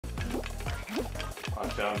I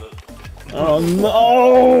found it. Oh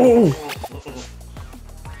no!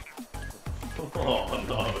 Oh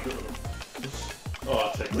no.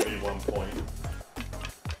 Oh, it takes me 1 point.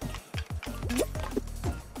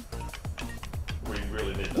 We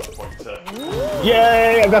really need that point too.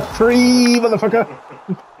 Yay! I got 3, motherfucker!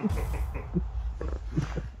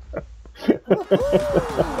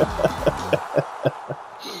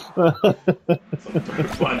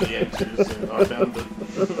 Find the entries and I found it.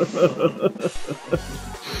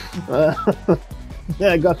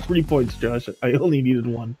 Yeah, I got 3 points, Josh. I only needed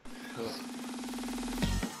 1.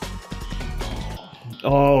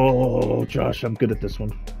 Oh, Josh, I'm good at this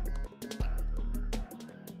one.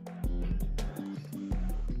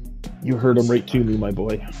 You heard him right to me, my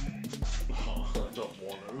boy. Oh, I don't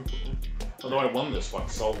want to. Although I won this one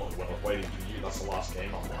solo when I was waiting for you. That's the last game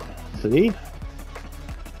I won. See?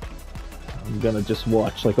 I'm gonna just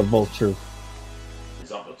watch like a vulture.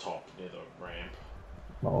 He's up the top near the ramp.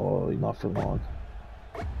 Oh, not for long.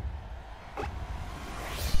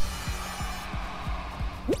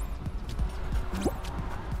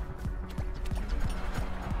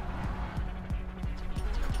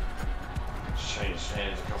 Changed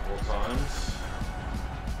hands a couple of times.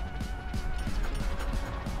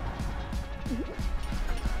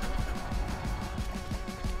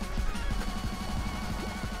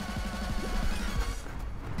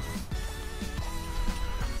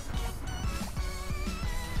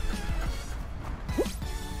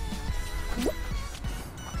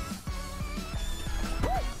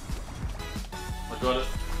 I got it.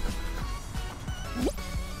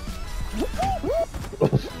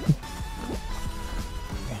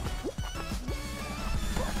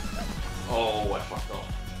 Oh, I fucked up.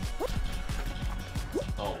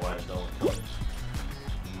 Oh, why is no one coming?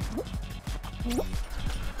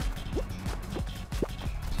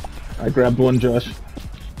 I grabbed 1, Josh.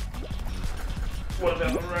 What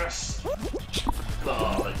about the rest? Oh, I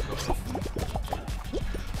got it.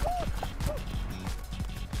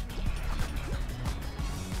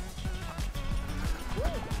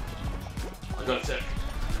 I got a tick.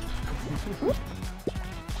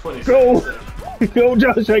 20 Go! seconds. Go,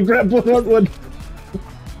 Josh! I grabbed 1. No,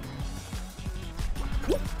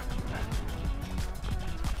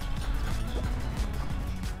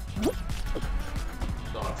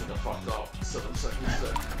 I think I fucked up. 7 seconds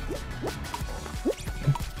there.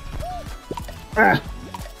 Ah!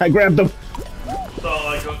 I grabbed them. Oh,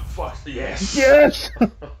 I got fucked. Yes! Yes!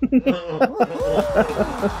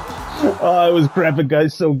 Oh, I was grabbing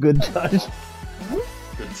guys so good, Josh.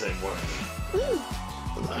 Good teamwork.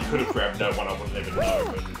 You could have grabbed no one, I wouldn't even know,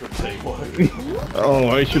 but good teamwork. Oh,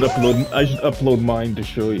 I should upload mine to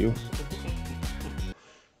show you.